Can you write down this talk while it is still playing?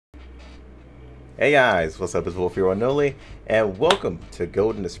Hey guys, what's up? It's Wolf here on Noli, and welcome to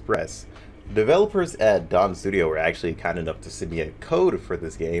Golden Express. Developers at Dawn Studio were actually kind enough to send me a code for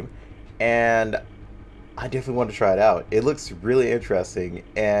this game, and I definitely want to try it out. It looks really interesting,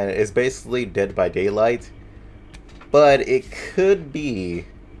 and it's basically Dead by Daylight, but it could be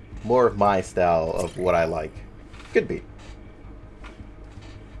more of my style of what I like. Could be.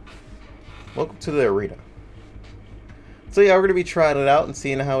 Welcome to the arena. So yeah, we're going to be trying it out and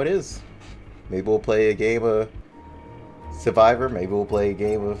seeing how it is. Maybe we'll play a game of Survivor. Maybe we'll play a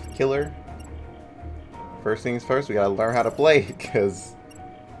game of Killer. First things first, we gotta learn how to play because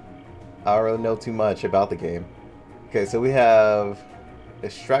I don't really know too much about the game. Okay, so we have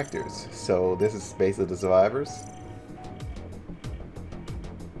extractors. So this is basically the survivors.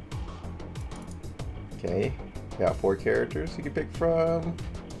 Okay, we got 4 characters you can pick from.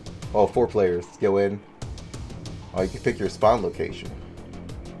 Oh, 4 players. Go in. Oh, you can pick your spawn location.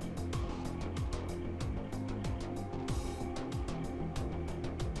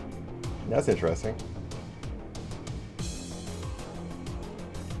 That's interesting.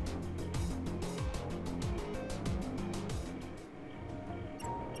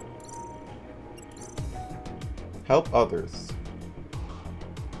 Help others.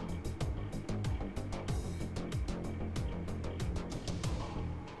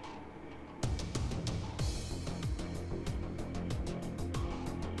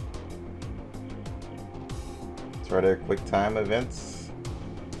 Try their quick time events.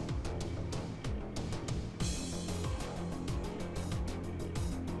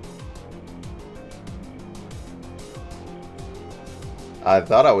 I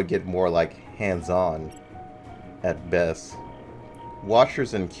thought I would get more like hands-on at best.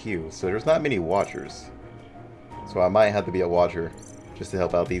 Watchers and queue, so there's not many watchers. So I might have to be a watcher just to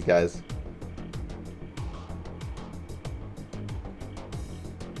help out these guys.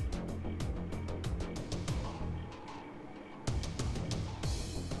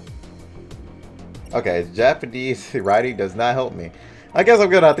 Okay, Japanese writing does not help me. I guess I'm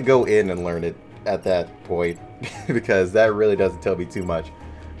gonna have to go in and learn it at that point because that really doesn't tell me too much.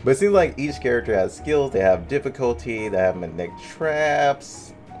 But it seems like each character has skills. They have difficulty, they have magnetic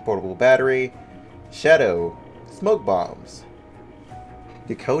traps, portable battery, shadow, smoke bombs,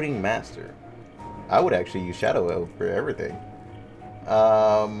 decoding master. I would actually use shadow for everything.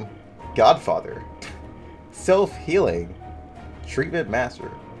 Godfather, self-healing, treatment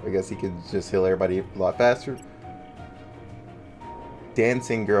master. I guess he can just heal everybody a lot faster.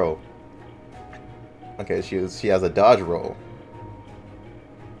 Dancing girl. Okay, she has a dodge roll.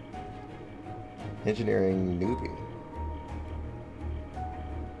 Engineering newbie.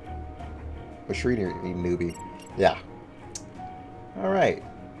 Machinery newbie. Yeah. Alright.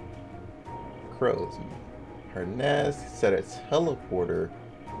 Crows. Her nest. Set a teleporter.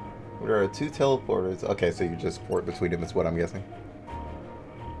 There are 2 teleporters. Okay, so you just port between them is what I'm guessing.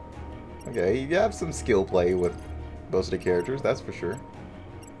 Okay, you have some skill play with most of the characters, that's for sure.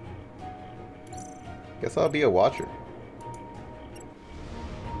 Guess I'll be a watcher.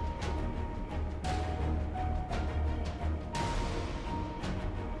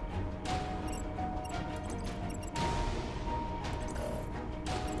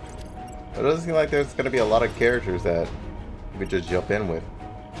 It doesn't seem like there's going to be a lot of characters that you could just jump in with.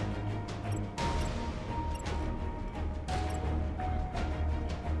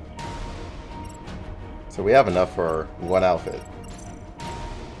 So we have enough for one outfit.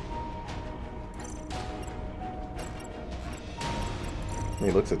 He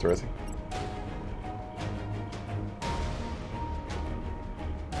looks interesting.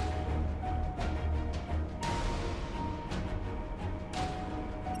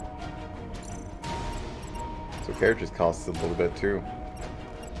 So characters cost a little bit too.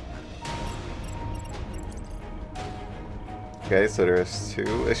 Okay, so there's 3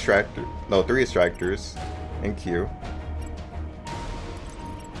 extractors in queue.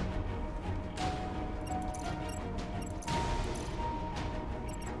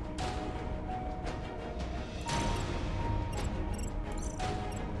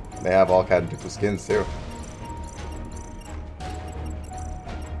 They have all kinds of different skins too.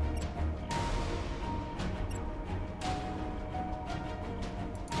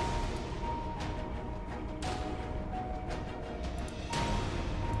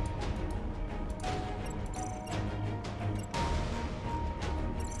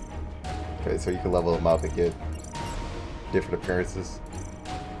 Okay, so you can level them up and get different appearances.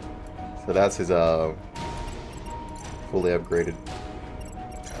 So that's his fully upgraded.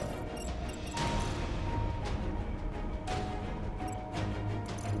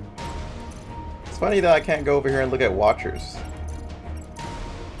 It's funny that I can't go over here and look at watchers.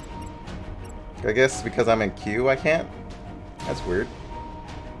 I guess because I'm in Q, I can't? That's weird.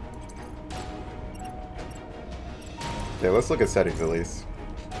 Okay, let's look at settings at least.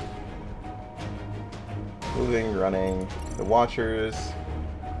 Moving, running, the watchers.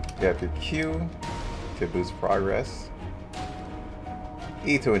 You have your Q to boost progress.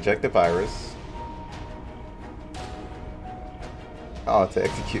 E to inject the virus. Oh, to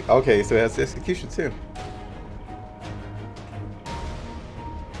execute. Okay, so it has execution too.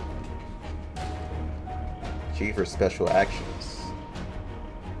 G for special actions.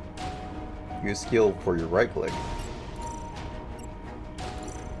 Use skill for your right click.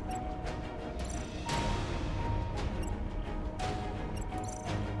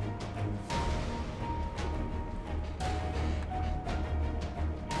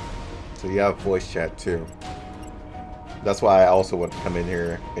 So you have voice chat too. That's why I also want to come in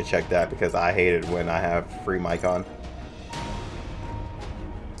here and check that, because I hate it when I have free mic on.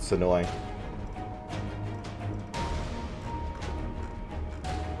 It's annoying.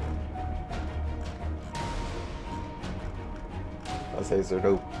 I'll say, is there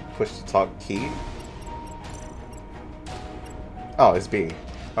no push to talk key? Oh, it's B.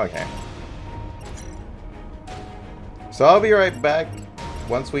 Okay. So I'll be right back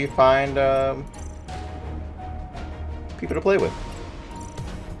once we find people to play with.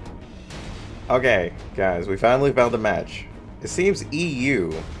 Okay, guys, we finally found the match. It seems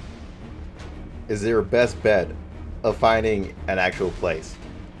EU is their best bet of finding an actual place.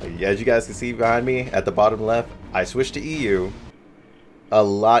 Like, as you guys can see behind me at the bottom left, I switched to EU. A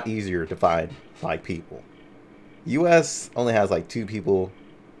lot easier to find like people. US only has like 2 people,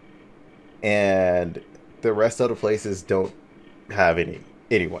 and the rest of the places don't have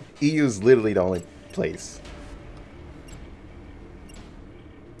anyone. EU is literally the only place.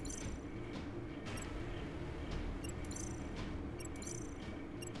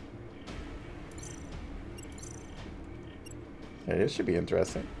 Yeah, this should be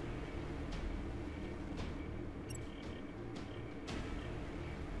interesting.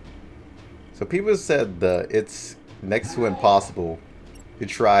 So people said it's next to impossible to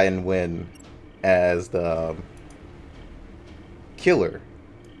try and win as the killer,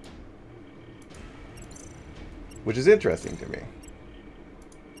 which is interesting to me.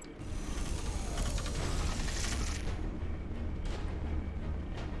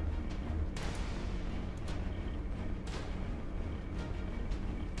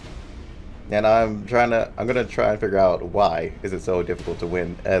 And I'm gonna try and figure out why is it so difficult to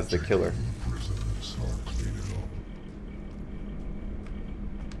win as the killer.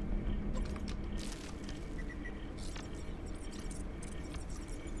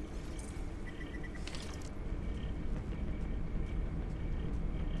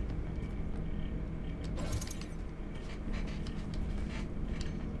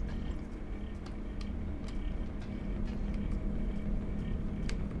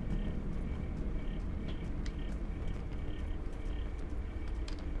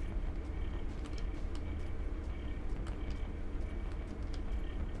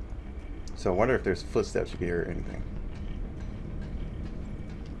 So I wonder if there's footsteps here or anything.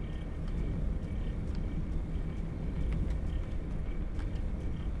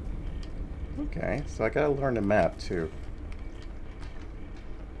 Okay, so I gotta learn the map too.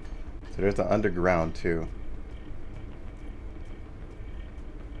 So there's the underground too.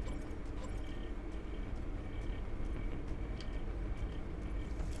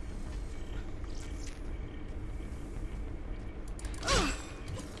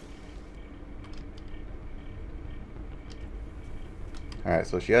 Alright,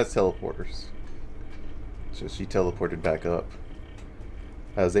 so she has teleporters. So she teleported back up.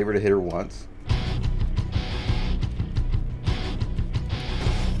 I was able to hit her once.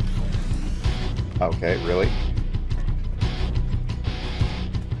 Okay, really?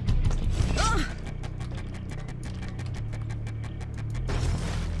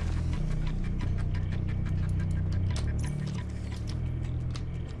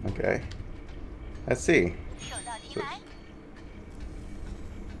 Okay. Let's see. So,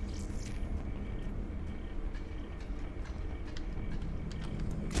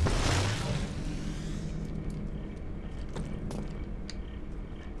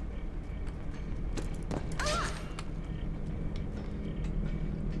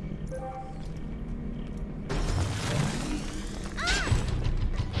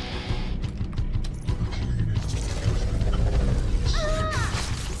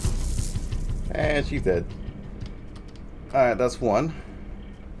 and she's dead. Alright, that's one.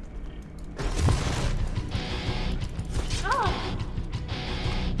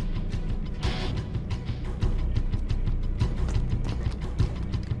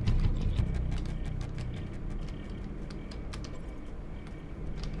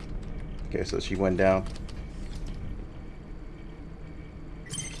 Okay, so she went down.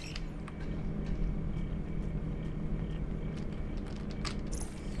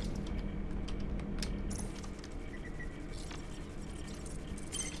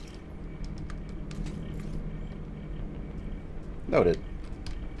 Noted.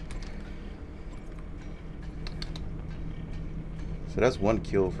 So that's one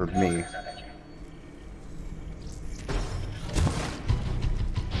kill for me.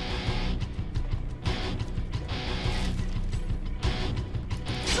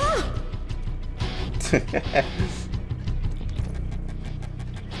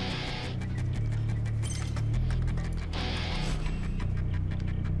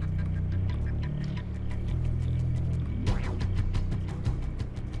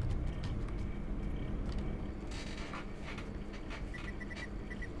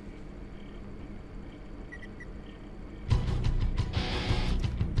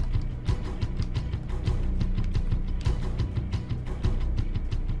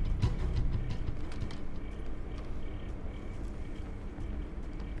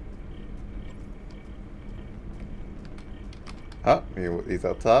 Oh, he's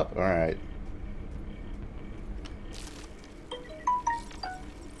up top. All right.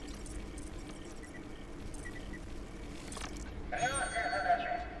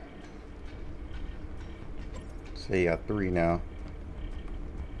 So you got 3 now.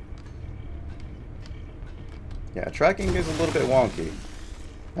 Yeah, tracking is a little bit wonky.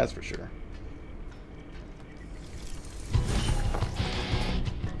 That's for sure.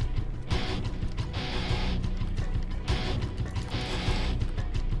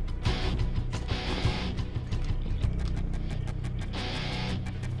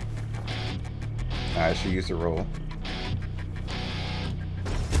 Alright, she used to roll.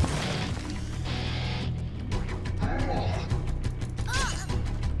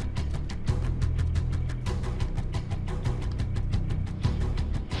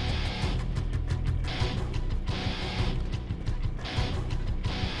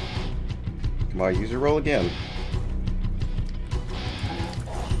 Come on, use your roll again.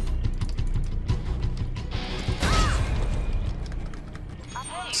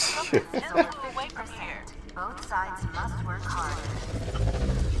 Both sides must work hard.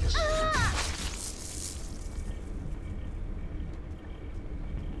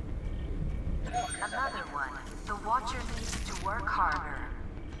 Another one. The Watcher needs to work harder.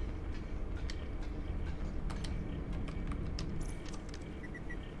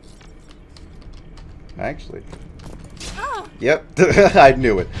 Actually. Yep, I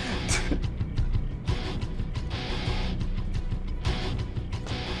knew it.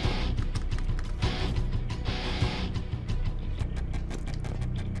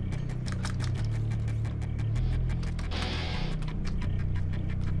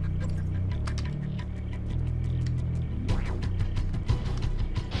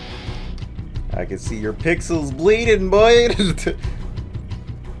 I can see your pixels bleeding, boy. You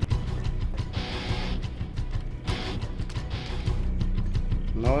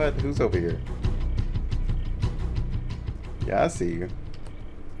know what? Who's over here? Yeah, I see you.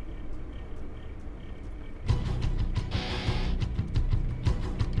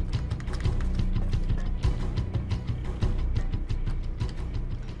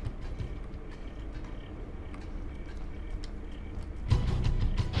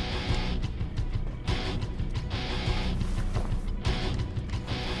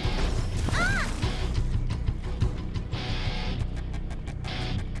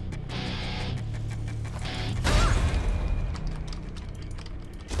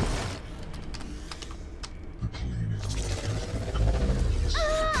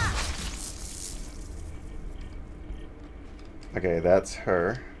 Okay, that's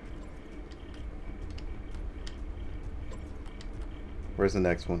her. Where's the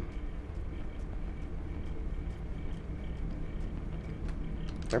next one?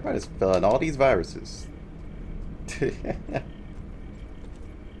 Everybody's filling all these viruses. Should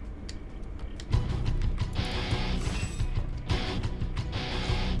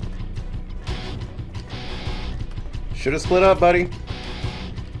have split up, buddy.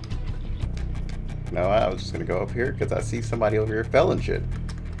 No, I was just gonna go up here because I see somebody over here felling shit.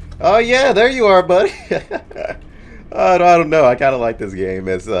 Oh yeah, there you are, buddy. I don't know. I kind of like this game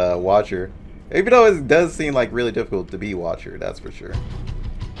as Watcher, even though it does seem like really difficult to be Watcher. That's for sure.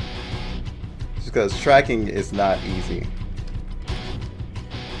 Just because tracking is not easy.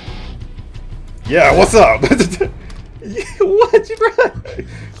 Yeah, what's up? What you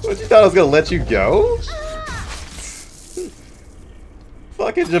thought I was gonna let you go?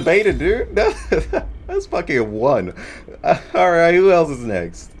 Fucking debated, dude. That's fucking 1. Alright, who else is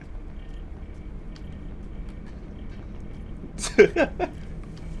next?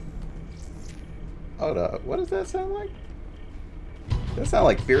 Hold up. What does that sound like? That sound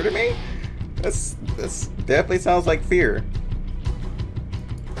like fear to me? This definitely sounds like fear.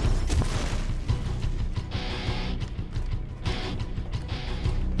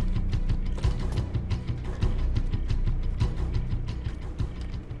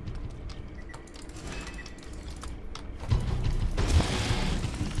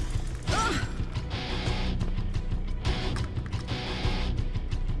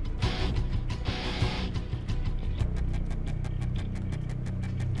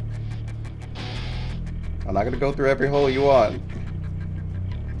 I'm not gonna go through every hole you want,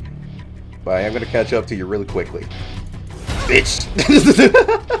 but I am gonna catch up to you really quickly. Bitch!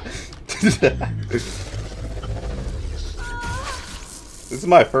 This is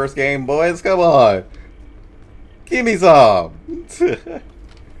my first game, boys. Come on. Give me some.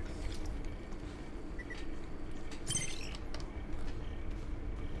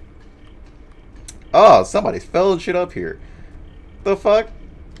 Oh, somebody's filling shit up here. The fuck?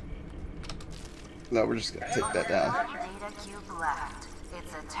 No, we're just gonna take that down.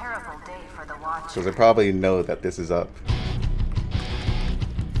 It's a terrible day for the Watcher. Because they probably know that this is up.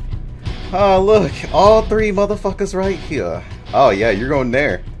 Oh, look. All three motherfuckers right here. Oh, yeah, you're going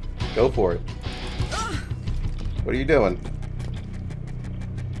there. Go for it. What are you doing?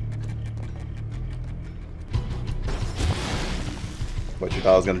 What, you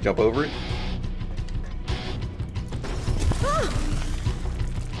thought I was gonna jump over it?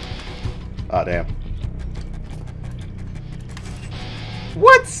 Ah, damn.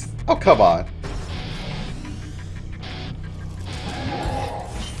 What? Oh, come on.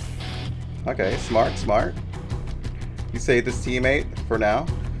 Okay, smart, smart. You save this teammate for now.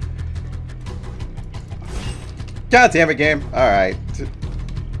 God damn it, game. Alright.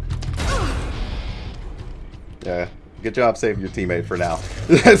 Yeah, good job saving your teammate for now.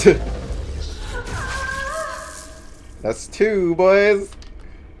 That's two, boys.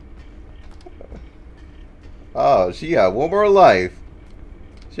 Oh, she got one more life.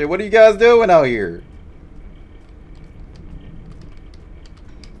 Shit, what are you guys doing out here?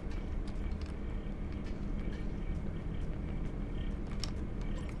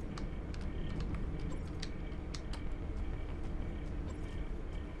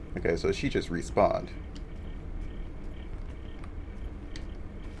 Okay, so she just respawned.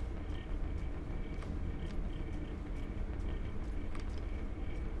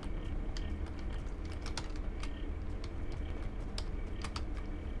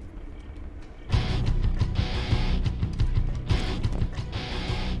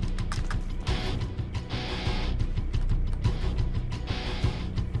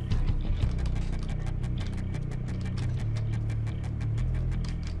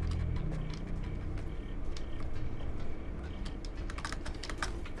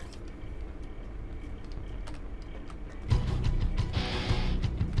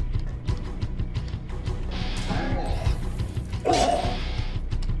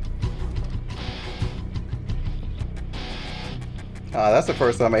 Ah, that's the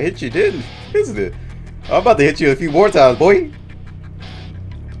first time I hit you, isn't it? I'm about to hit you a few more times, boy.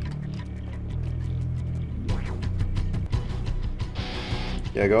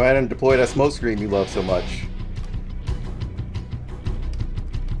 Yeah, go ahead and deploy that smoke screen you love so much.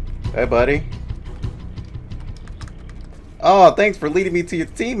 Hey, buddy. Oh, thanks for leading me to your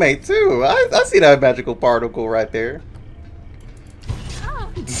teammate, too. I see that magical particle right there.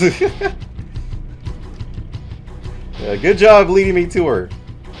 Yeah, good job leading me to her.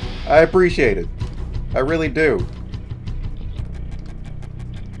 I appreciate it. I really do.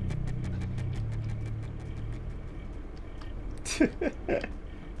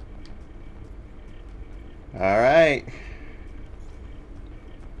 Alright.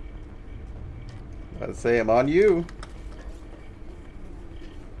 Let's say I'm on you.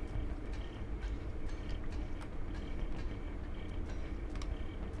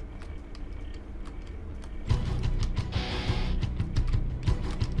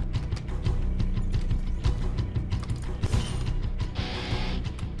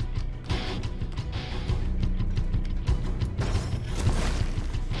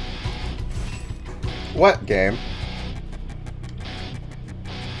 What game?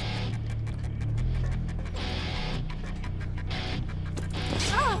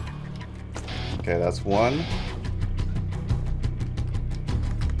 Okay, that's one.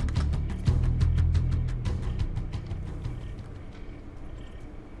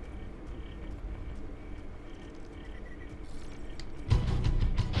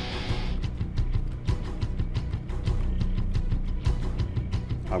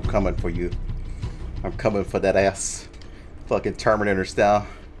 I'm coming for you. I'm coming for that ass. Fucking Terminator style.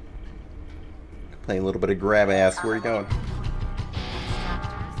 Playing a little bit of grab ass. Where are you going?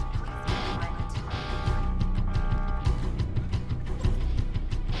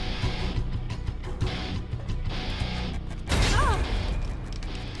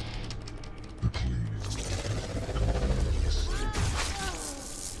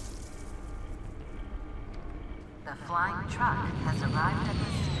 The flying truck has arrived at the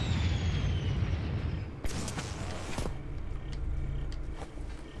scene.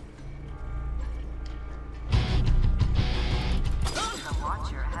 The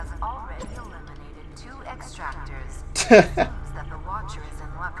Watcher has already eliminated 2 extractors. It seems that the Watcher is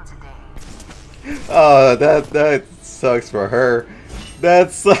in luck today. Oh, that sucks for her.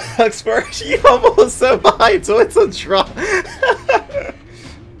 That sucks for her. She almost survived, so it's a draw.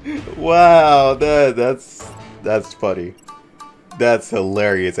 Wow, that's funny. That's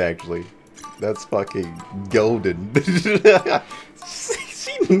hilarious, actually. That's fucking golden.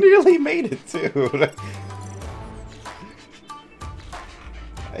 She nearly made it too.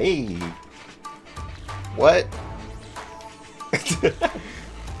 Hey, what?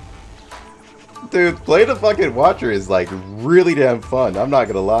 Dude, playing the fucking Watcher is like really damn fun. I'm not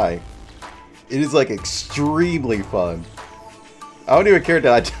gonna lie. It is like extremely fun. I don't even care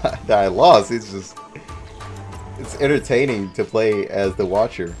that I lost. It's just, it's entertaining to play as the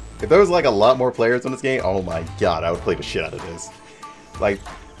Watcher. If there was like a lot more players on this game, oh my god, I would play the shit out of this. Like,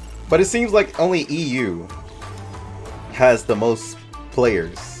 but it seems like only EU has the most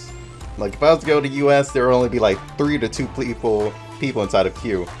players. Like, if I was to go to US, there would only be like 3 to 2 people inside of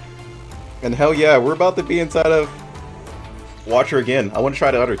Q. And hell yeah, we're about to be inside of Watcher again. I want to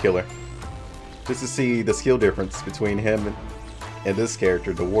try the other killer, just to see the skill difference between him and this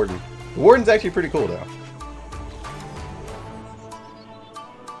character, the Warden. The Warden's actually pretty cool though.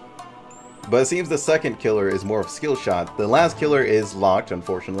 But it seems the second killer is more of a skill shot. The last killer is locked,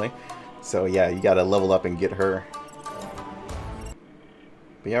 unfortunately. So yeah, you gotta level up and get her.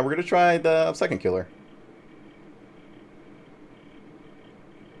 But yeah, we're gonna try the second killer.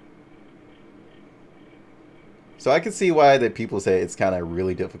 So I can see why the people say it's kind of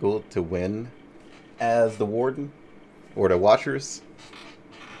really difficult to win as the Warden. Or the Watchers.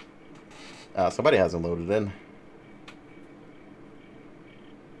 Somebody hasn't loaded in.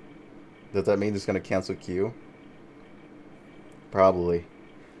 Does that mean it's going to cancel queue? Probably.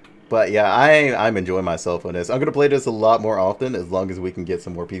 But yeah, I'm enjoying myself on this. I'm going to play this a lot more often as long as we can get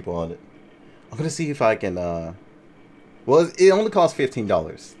some more people on it. I'm going to see if I can... Well, it only costs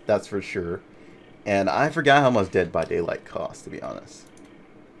 $15. That's for sure. And I forgot how much Dead by Daylight costs, to be honest.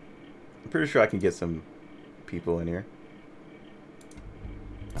 I'm pretty sure I can get some people in here.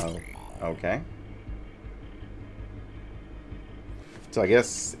 Oh, okay. So I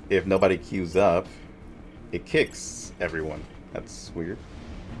guess if nobody queues up, it kicks everyone. That's weird.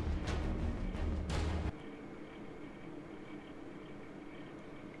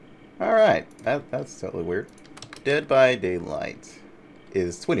 Alright, that's totally weird. Dead by Daylight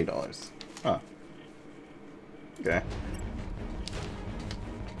is $20. Huh. Okay.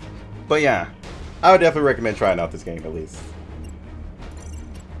 But yeah, I would definitely recommend trying out this game at least.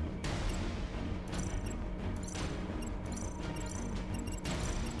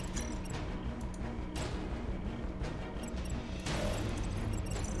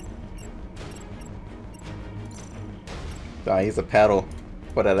 I use a paddle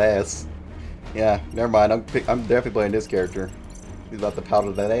for that ass. Yeah, never mind. I'm definitely playing this character. He's about to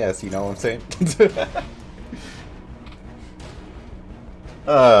paddle that ass. You know what I'm saying?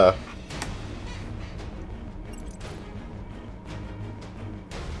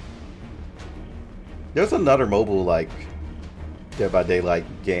 There's another mobile like Dead by Daylight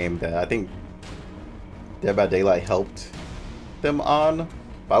game that I think Dead by Daylight helped them on,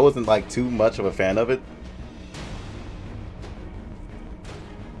 but I wasn't like too much of a fan of it.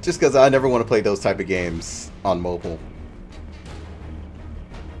 Just because I never want to play those type of games on mobile.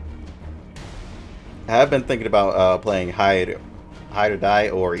 I have been thinking about playing Hide or Die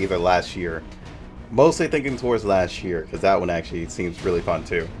or either Last Year. Mostly thinking towards Last Year because that one actually seems really fun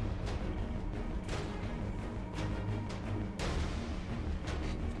too.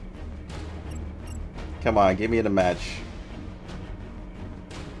 Come on, get me in a match.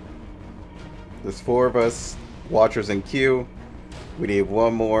 There's 4 of us, Watchers in queue. We need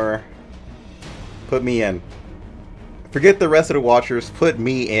 1 more. Put me in. Forget the rest of the Watchers. Put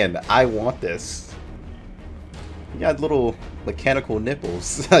me in. I want this. You got little mechanical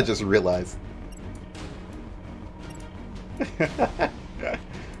nipples. I just realized.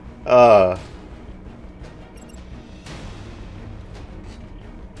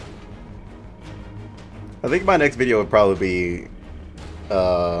 I think my next video would probably be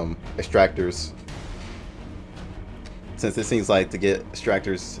extractors, since it seems like to get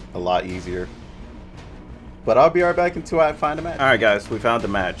extractors a lot easier. But I'll be right back until I find a match. Alright guys, we found the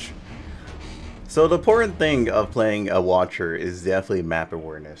match. So the important thing of playing a Watcher is definitely map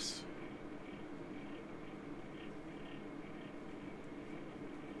awareness.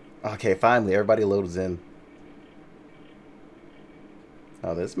 Okay, finally, everybody loads in.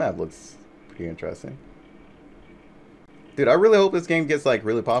 Oh, this map looks pretty interesting. Dude, I really hope this game gets like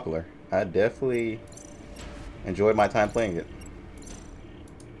really popular. I definitely enjoyed my time playing it.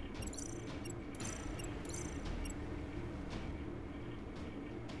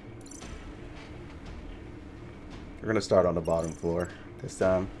 We're gonna start on the bottom floor this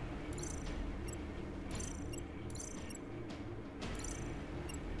time.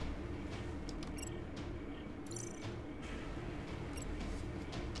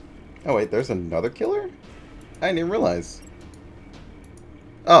 Oh wait, there's another killer? I didn't even realize.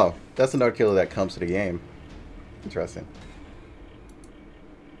 Oh, that's another killer that comes to the game. Interesting.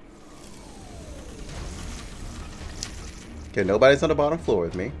 Okay, nobody's on the bottom floor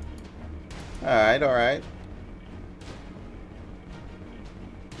with me. Alright, alright.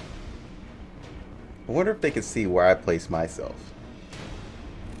 I wonder if they can see where I place myself.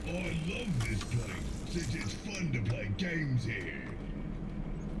 I love this place since it's fun to play games here.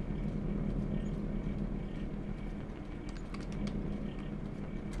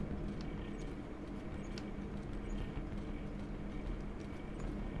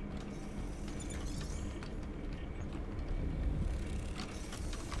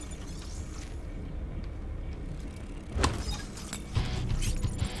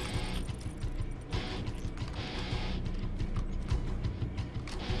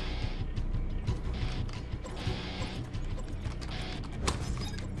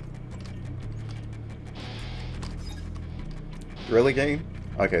 Really, game?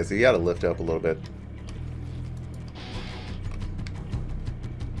 Okay, so you gotta lift up a little bit.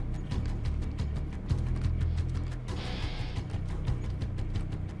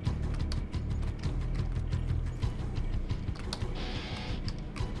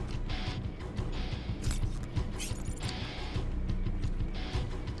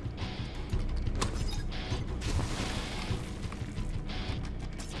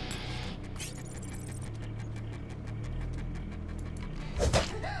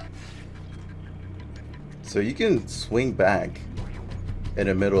 So you can swing back in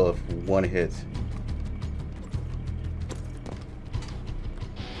the middle of one hit.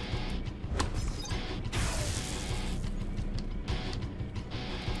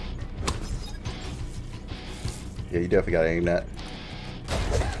 Yeah, you definitely gotta aim that.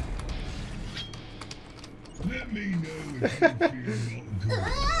 Let me know if you feel not good.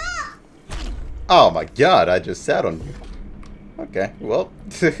 Oh my god, I just sat on you. Okay, well.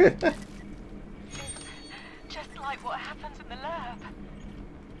 Just like what happens in the lab.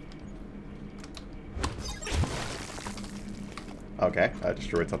 Okay, I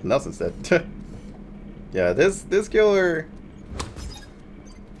destroyed something else instead. Yeah, this killer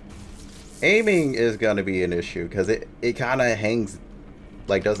aiming is gonna be an issue because it kind of hangs,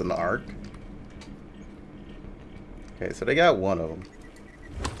 like does an arc. Okay, so they got one of them.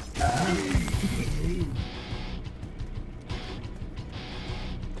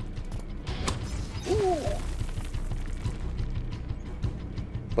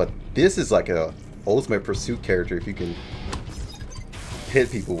 But this is like a ultimate pursuit character if you can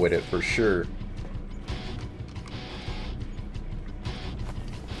hit people with it for sure.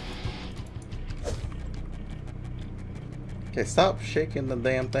 Okay, stop shaking the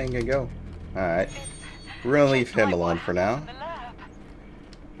damn thing and go. Alright. We're gonna leave him alone for now.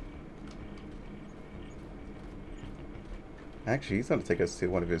 Actually, he's gonna take us to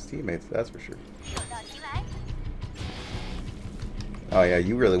one of his teammates, that's for sure. Oh yeah,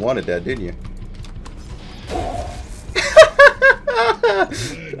 you really wanted that, didn't you?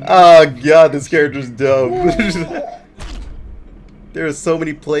 Oh god, this character's dumb. There are so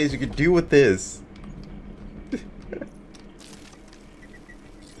many plays you could do with this.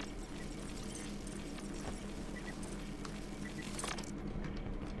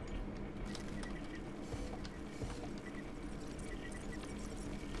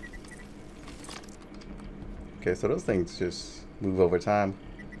 Okay, so those things just move over time.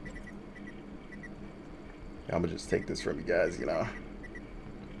 I'm gonna just take this from you guys, you know.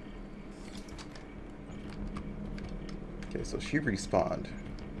 Okay, so she respawned.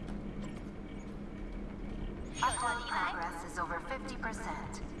 Upload progress is over 50%.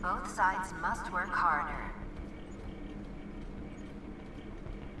 Both sides must work harder.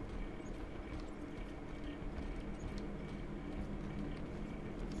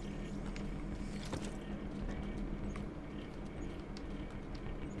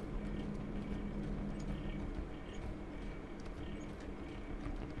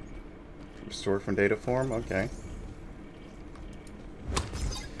 Restored from data form? Okay.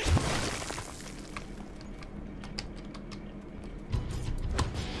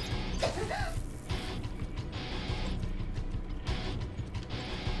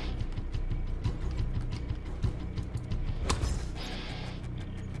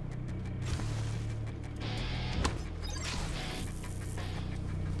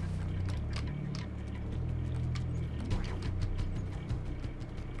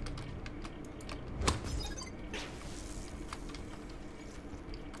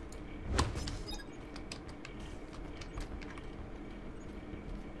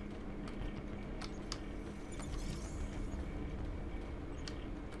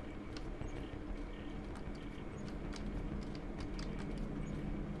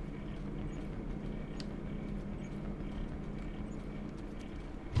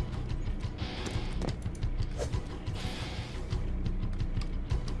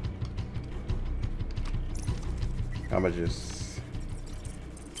 I'm gonna just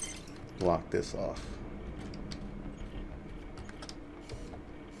block this off.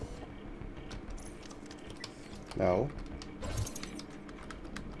 No.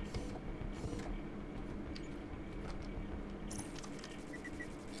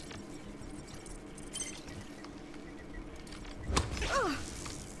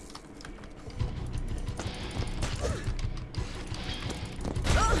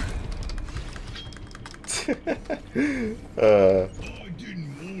 I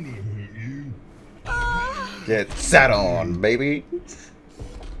didn't want to hurt you. Get sat on, baby.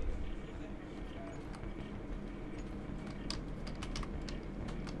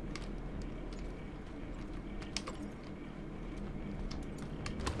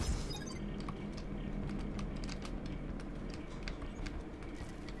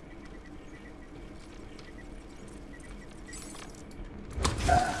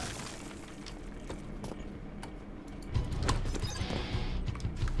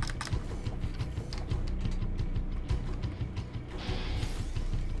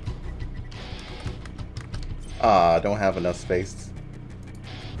 Ah, don't have enough space.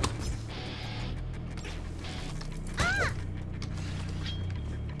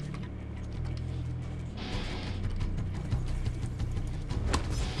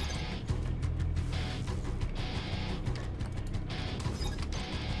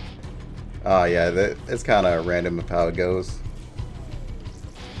 Ah, yeah, it's kind of random of how it goes.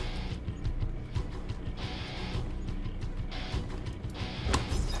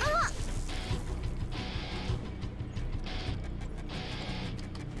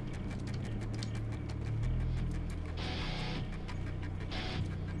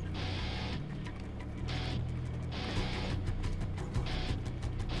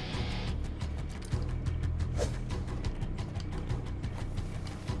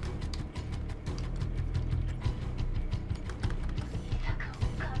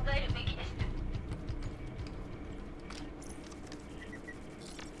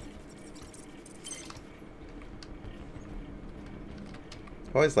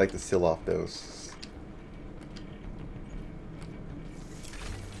 I always like to seal off those.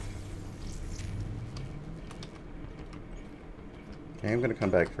 Okay, I'm gonna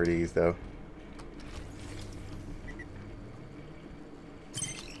come back for these though.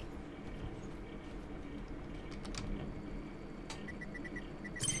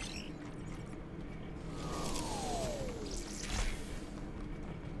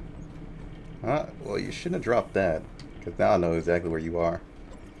 Well, you shouldn't have dropped that, because now I know exactly where you are.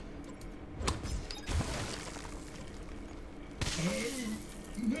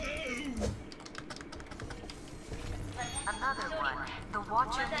 No! Another one. The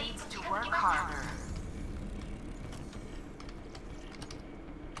Watcher needs to work harder.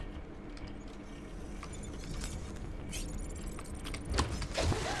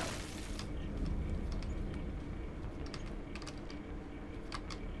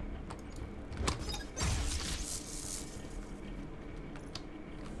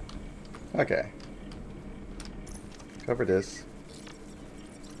 Okay. Cover this.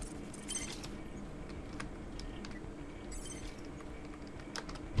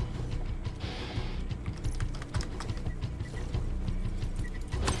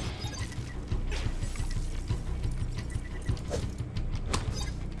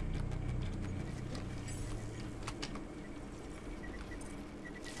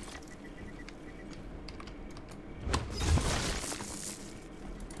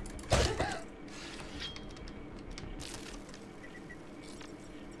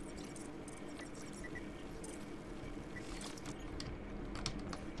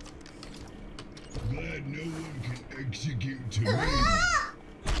 Glad no one can execute to me.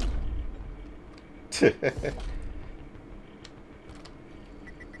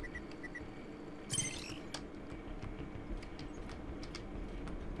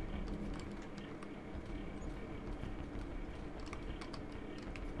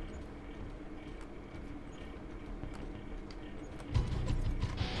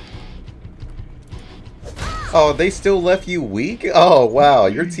 Oh, they still left you weak? Oh, wow.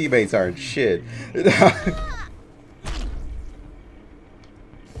 Your teammates aren't shit.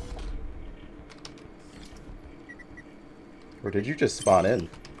 Or did you just spawn in?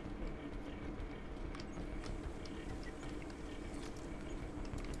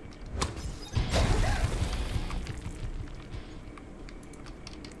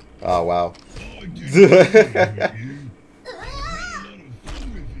 Oh, wow. I didn't know about you. I had a lot of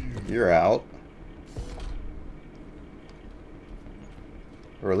fun with you. You're out.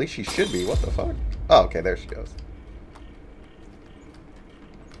 Or at least she should be. What the fuck? Oh, okay, there she goes.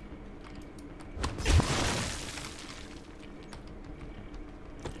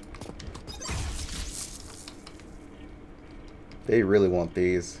 They really want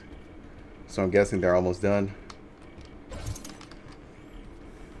these. So I'm guessing they're almost done.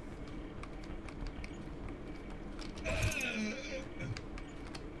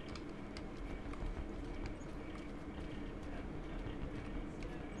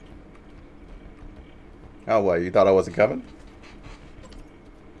 Oh, what? You thought I wasn't coming?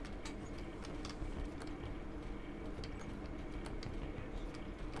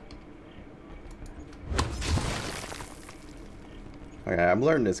 Okay, I'm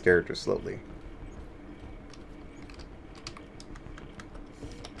learning this character slowly.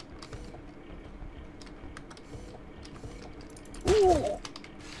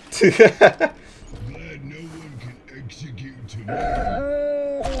 Glad no one can execute tomorrow.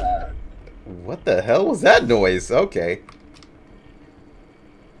 What the hell was that noise? Okay.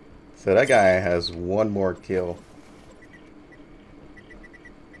 So that guy has one more kill.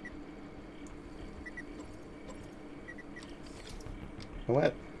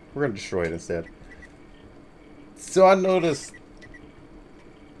 What? We're gonna destroy it instead. So I noticed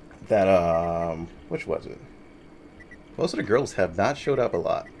that which was it? Most of the girls have not showed up a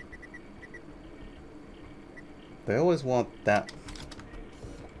lot. They always want that.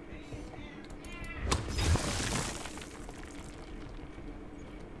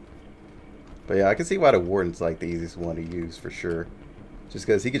 But yeah, I can see why the Warden's like the easiest one to use for sure. Just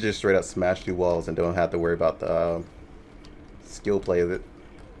because he could just straight up smash through walls and don't have to worry about the skill play of it.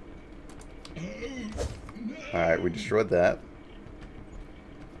 Alright, we destroyed that.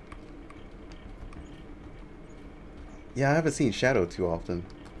 Yeah, I haven't seen Shadow too often.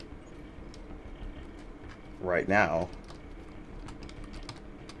 Right now.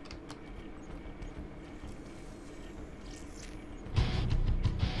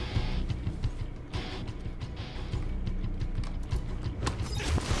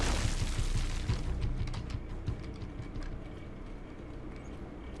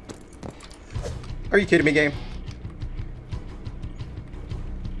 Are you kidding me, game?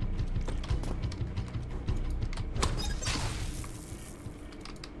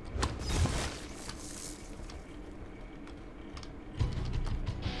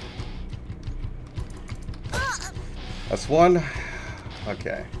 That's one.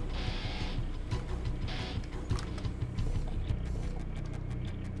 Okay.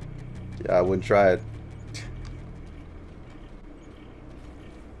 Yeah, I wouldn't try it.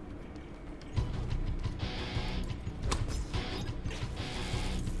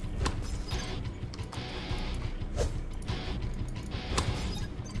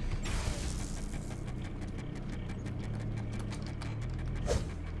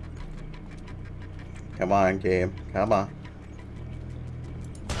 Come on, game. Come on.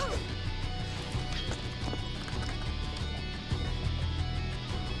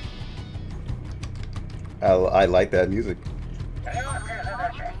 I like that music. Data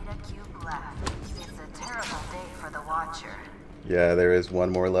cube left. It's a terrible day for the Watcher. Yeah, there is one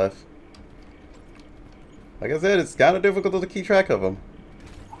more left. Like I said, it's kind of difficult to keep track of them.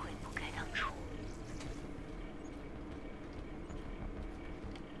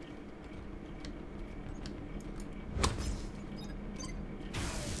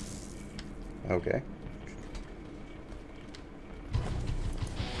 Okay.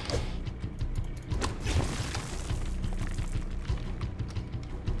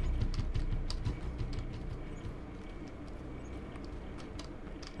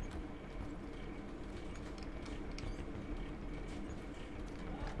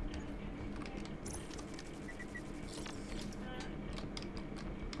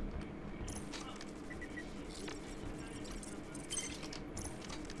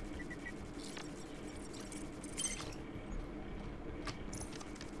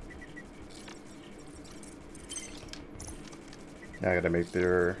 I gotta make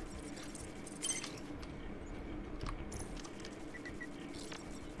their...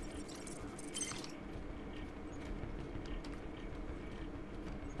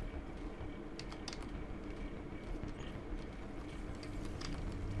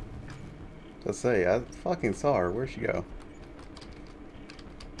 Let's say, I fucking saw her. Where'd she go?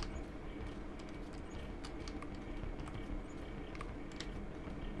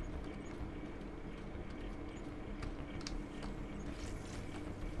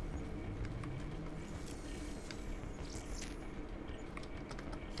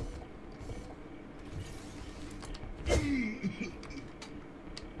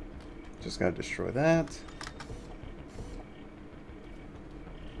 Just gonna destroy that.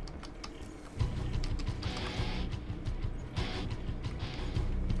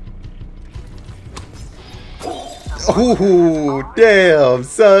 Ooh, damn,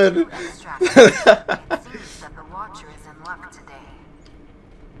 son. Seems that the Watcher is in luck today.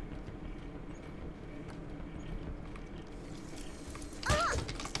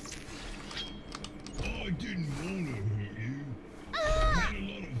 I didn't want to hurt you. I had a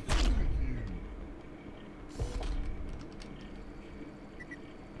lot of fun with you.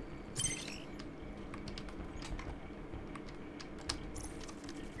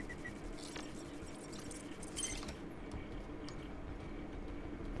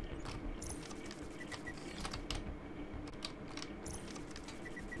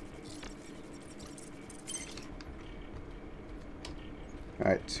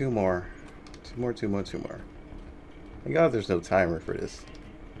 Alright, two more. Two more. Thank God there's no timer for this.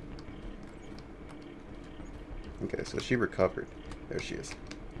 Okay, so she recovered. There she is.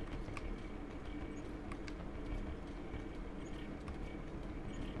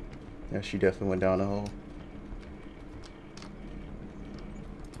 Yeah, she definitely went down the hole.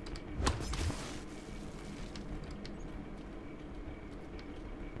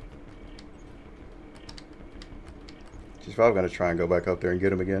 She's probably going to try and go back up there and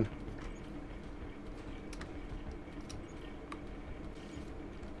get him again.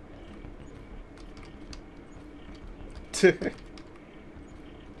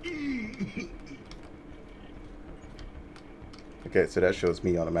 Okay, so that shows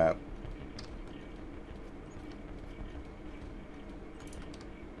me on the map.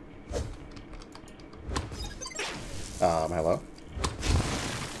 Hello?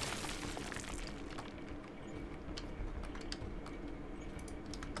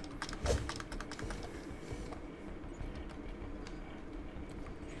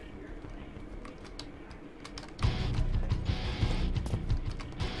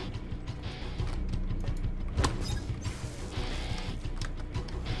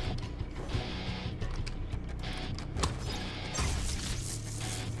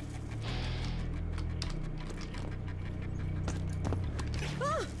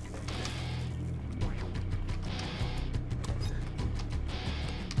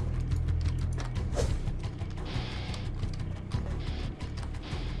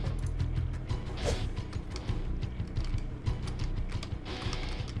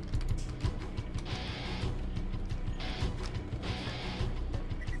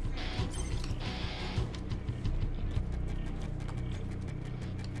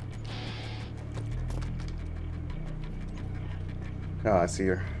 Oh, I see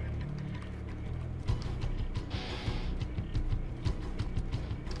her.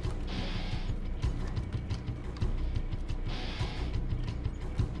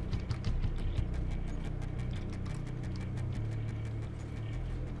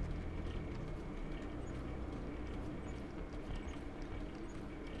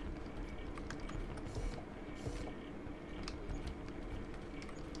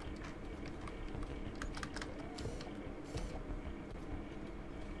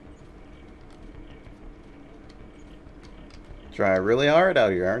 Trying really hard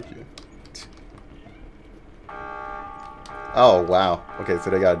out here, aren't you? Oh, wow. Okay, so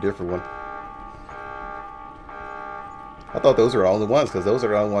they got a different one. I thought those were the only ones, because those are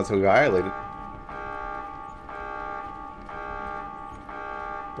the only ones who got annihilated.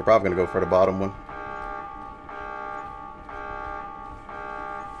 They're probably going to go for the bottom one.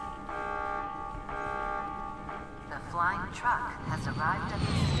 The flying truck has arrived at the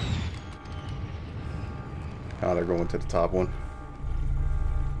scene. Oh, they're going to the top one.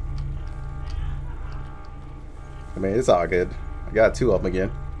 I mean, it's all good. I got two of them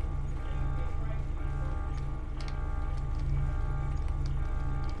again.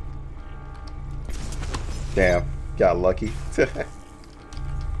 Damn, got lucky.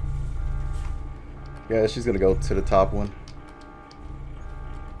 Yeah, she's gonna go to the top one.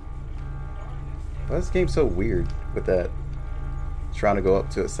 Why is this game so weird with that? trying to go up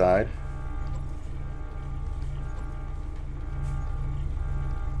to its side.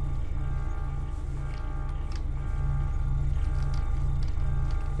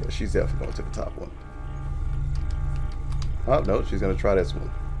 Yeah, she's definitely going to the top one. Oh, no, she's going to try this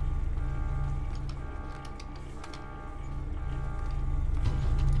one.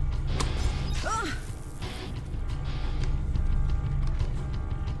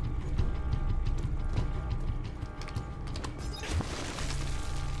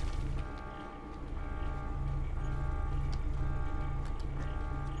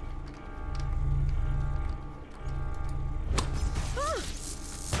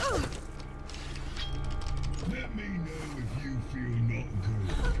 Let me know if you feel not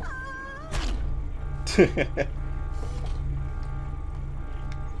good.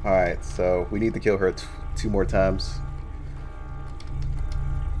 Alright, so we need to kill her 2 more times.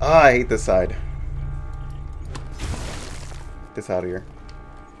 Ah, I hate this side. Get this out of here.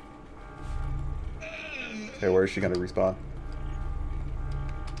 Okay, where is she gonna respawn?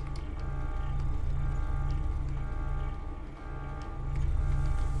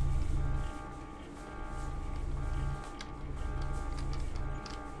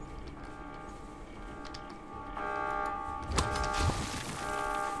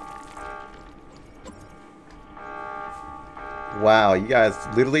 Wow, you guys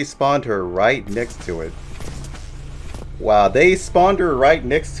literally spawned her right next to it. Wow, they spawned her right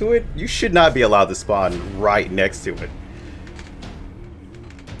next to it? You should not be allowed to spawn right next to it.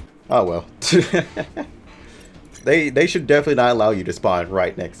 Oh well. They should definitely not allow you to spawn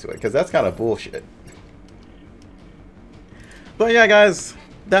right next to it, because that's kind of bullshit. But yeah, guys,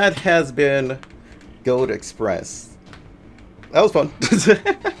 that has been Gold Express. That was fun.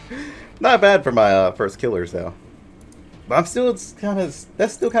 Not bad for my first killers, though. But I'm still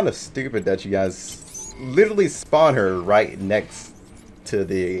that's still kind of stupid that you guys literally spawn her right next to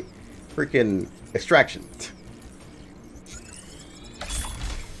the freaking extraction.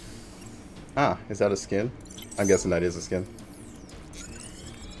 Ah, is that a skin? I'm guessing that is a skin.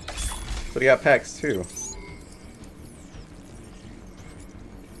 So they got packs too.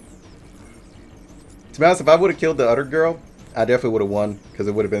 To be honest, if I would have killed the other girl, I definitely would have won, because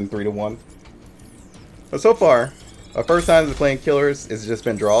it would have been 3-1. But so far, our first time of playing killers has just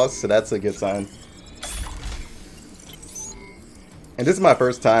been draws, so that's a good sign. And this is my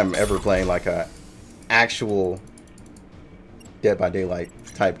first time ever playing like a actual Dead by Daylight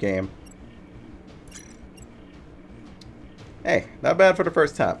type game. Hey, not bad for the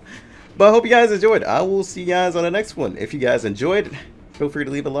first time. But I hope you guys enjoyed. I will see you guys on the next one. If you guys enjoyed, feel free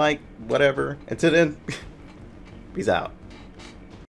to leave a like, whatever. Until then, peace out.